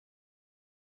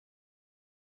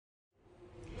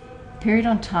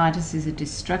Periodontitis is a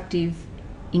destructive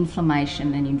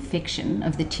inflammation and infection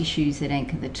of the tissues that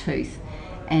anchor the tooth,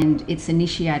 and it's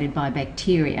initiated by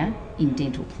bacteria in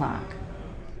dental plaque.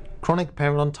 Chronic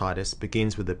periodontitis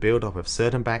begins with the build-up of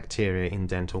certain bacteria in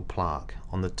dental plaque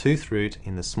on the tooth root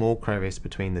in the small crevice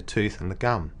between the tooth and the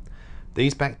gum.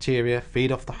 These bacteria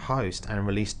feed off the host and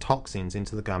release toxins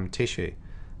into the gum tissue.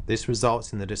 This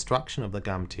results in the destruction of the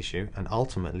gum tissue and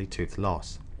ultimately tooth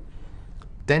loss.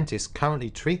 Dentists currently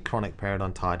treat chronic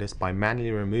periodontitis by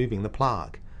manually removing the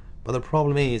plaque, but the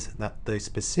problem is that the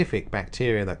specific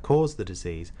bacteria that cause the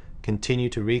disease continue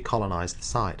to recolonize the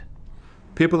site.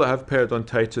 People that have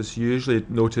periodontitis usually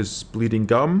notice bleeding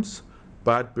gums,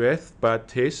 bad breath, bad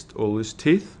taste, or loose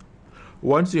teeth.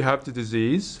 Once you have the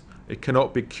disease, it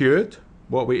cannot be cured.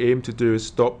 What we aim to do is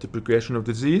stop the progression of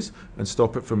disease and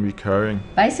stop it from recurring.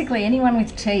 Basically, anyone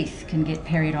with teeth can get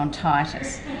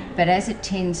periodontitis, but as it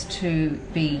tends to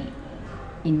be,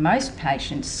 in most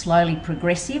patients, slowly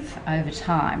progressive over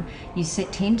time, you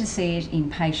tend to see it in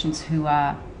patients who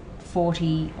are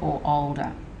 40 or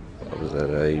older. I was at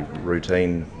a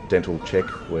routine dental check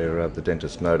where the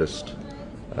dentist noticed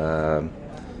an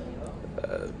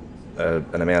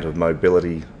amount of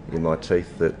mobility in my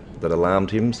teeth that alarmed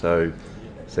him, so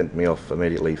sent me off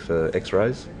immediately for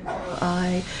x-rays.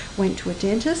 I went to a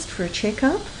dentist for a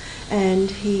checkup and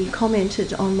he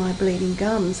commented on my bleeding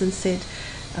gums and said,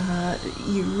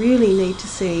 you really need to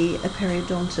see a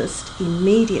periodontist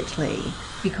immediately.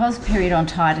 Because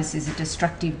periodontitis is a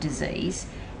destructive disease,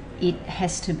 it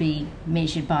has to be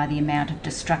measured by the amount of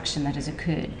destruction that has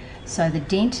occurred. So the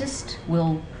dentist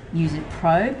will use a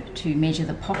probe to measure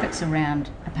the pockets around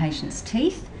a patient's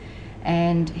teeth,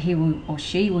 and he or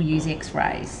she will use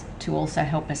x-rays to also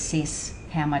help assess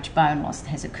how much bone loss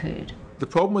has occurred. The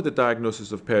problem with the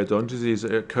diagnosis of periodontitis is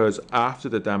it occurs after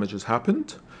the damage has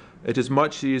happened. It is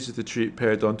much easier to treat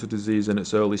periodontal disease in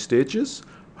its early stages.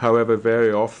 However,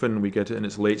 very often we get it in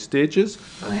its late stages.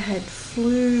 I had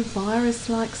flu,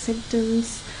 virus-like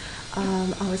symptoms.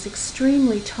 I was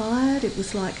extremely tired. It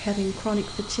was like having chronic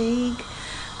fatigue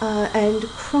and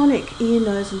chronic ear,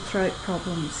 nose and throat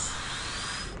problems.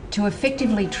 To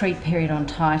effectively treat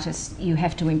periodontitis, you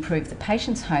have to improve the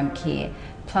patient's home care,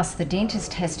 plus the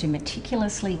dentist has to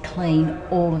meticulously clean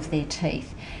all of their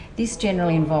teeth. This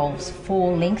generally involves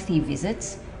 4 lengthy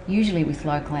visits, usually with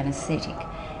local anaesthetic,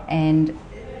 and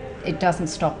it doesn't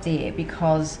stop there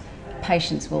because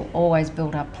patients will always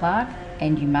build up plaque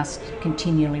and you must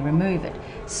continually remove it.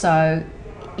 So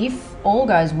if all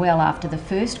goes well after the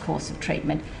first course of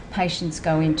treatment, patients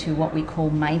go into what we call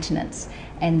maintenance,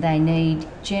 and they need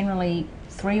generally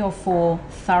 3 or 4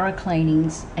 thorough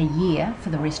cleanings a year for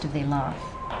the rest of their life.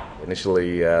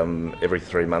 Initially, every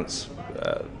 3 months,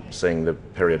 seeing the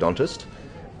periodontist,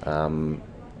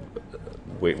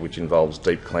 which involves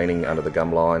deep cleaning under the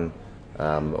gum line.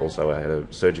 Also, I had a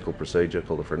surgical procedure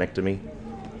called a frenectomy,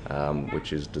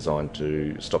 which is designed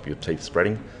to stop your teeth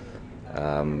spreading.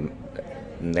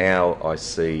 Now I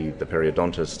see the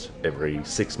periodontist every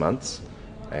 6 months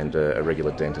and a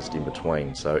regular dentist in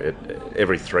between. So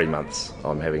every 3 months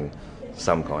I'm having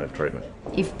some kind of treatment.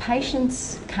 If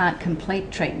patients can't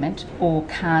complete treatment or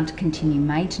can't continue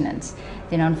maintenance,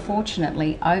 then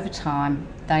unfortunately over time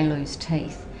they lose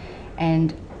teeth.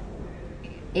 And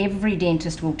every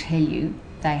dentist will tell you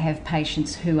they have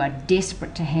patients who are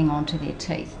desperate to hang on to their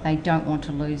teeth. They don't want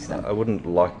to lose them. I wouldn't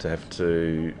like to have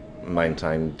to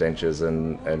maintain dentures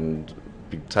and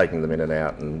be taking them in and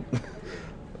out, and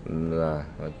no.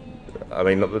 I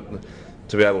mean,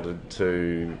 to be able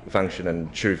to function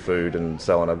and chew food and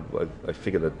so on, I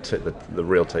figure that the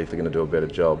real teeth are going to do a better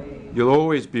job. You'll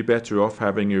always be better off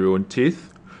having your own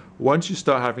teeth. Once you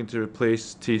start having to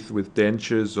replace teeth with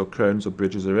dentures or crowns or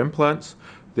bridges or implants,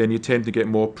 then you tend to get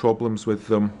more problems with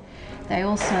them. They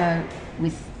also,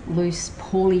 with loose,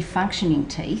 poorly functioning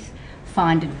teeth,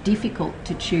 find it difficult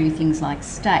to chew things like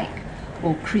steak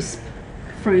or crisp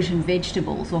fruit and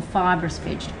vegetables or fibrous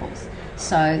vegetables.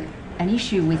 So an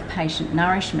issue with patient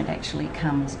nourishment actually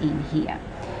comes in here.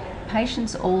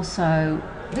 Patients also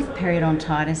with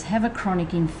periodontitis have a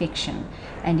chronic infection,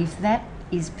 and if that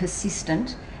is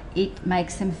persistent, it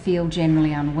makes them feel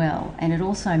generally unwell, and it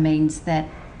also means that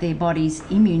their body's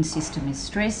immune system is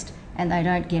stressed and they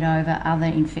don't get over other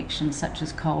infections such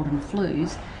as cold and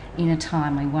flus in a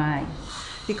timely way.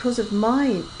 Because of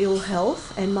my ill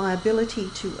health and my ability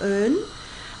to earn,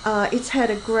 it's had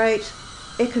a great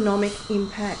economic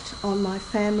impact on my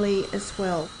family as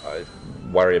well. I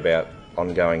worry about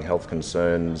ongoing health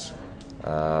concerns.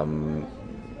 I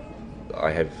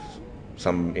have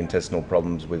some intestinal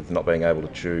problems with not being able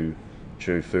to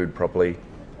chew food properly.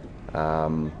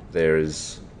 There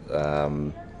is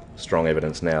strong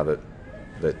evidence now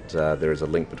that there is a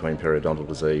link between periodontal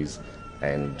disease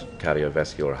and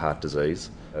cardiovascular heart disease.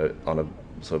 On a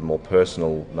sort of more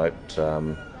personal note,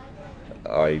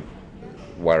 I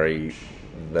worry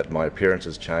that my appearance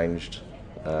has changed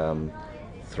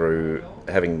through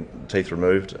having teeth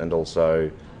removed and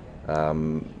also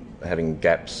having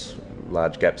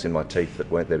large gaps in my teeth that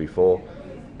weren't there before,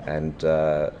 and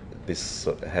this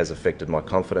has affected my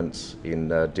confidence in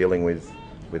dealing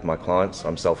with my clients.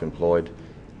 I'm self-employed.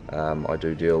 I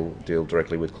do deal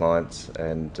directly with clients,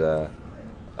 and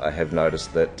I have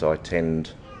noticed that I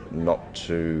tend not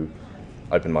to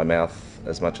open my mouth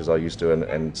as much as I used to,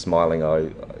 and smiling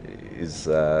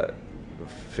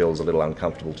feels a little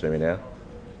uncomfortable to me now.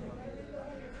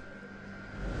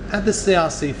 At the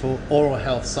CRC for Oral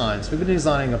Health Science, we've been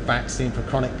designing a vaccine for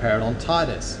chronic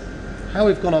periodontitis. How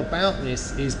we've gone about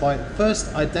this is by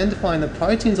first identifying the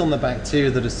proteins on the bacteria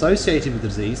that are associated with the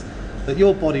disease that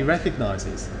your body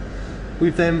recognises.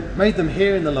 We've then made them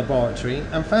here in the laboratory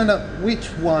and found out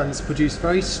which ones produce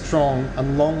very strong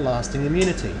and long-lasting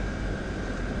immunity.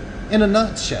 In a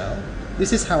nutshell,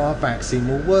 this is how our vaccine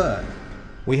will work.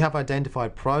 We have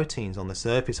identified proteins on the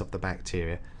surface of the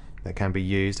bacteria that can be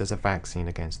used as a vaccine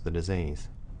against the disease.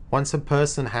 Once a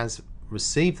person has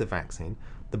received the vaccine,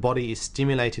 the body is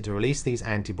stimulated to release these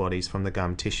antibodies from the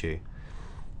gum tissue.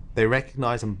 They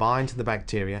recognise and bind to the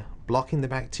bacteria, blocking the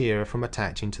bacteria from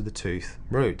attaching to the tooth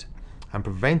root and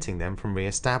preventing them from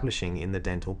re-establishing in the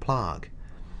dental plaque.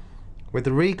 With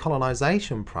the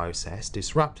recolonisation process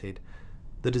disrupted,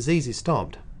 the disease is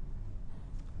stopped.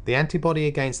 The antibody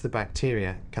against the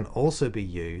bacteria can also be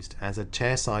used as a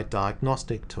chairside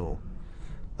diagnostic tool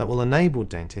that will enable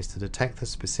dentists to detect the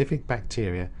specific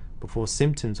bacteria before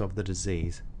symptoms of the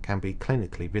disease can be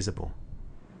clinically visible.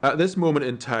 At this moment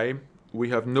in time, we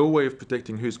have no way of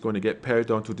predicting who's going to get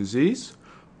periodontal disease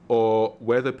or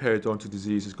whether periodontal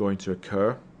disease is going to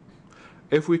occur.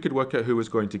 If we could work out who was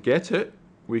going to get it,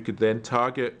 we could then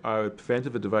target our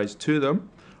preventive advice to them,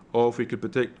 or if we could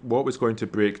predict what was going to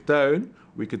break down,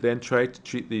 we could then try to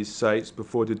treat these sites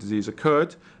before the disease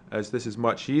occurred, as this is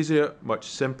much easier, much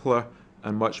simpler,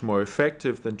 and much more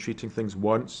effective than treating things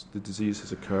once the disease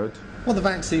has occurred. What the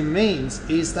vaccine means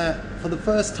is that for the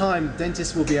first time,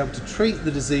 dentists will be able to treat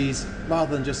the disease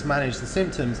rather than just manage the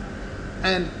symptoms.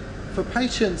 And for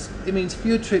patients, it means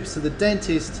fewer trips to the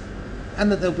dentist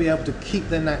and that they'll be able to keep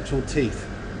their natural teeth.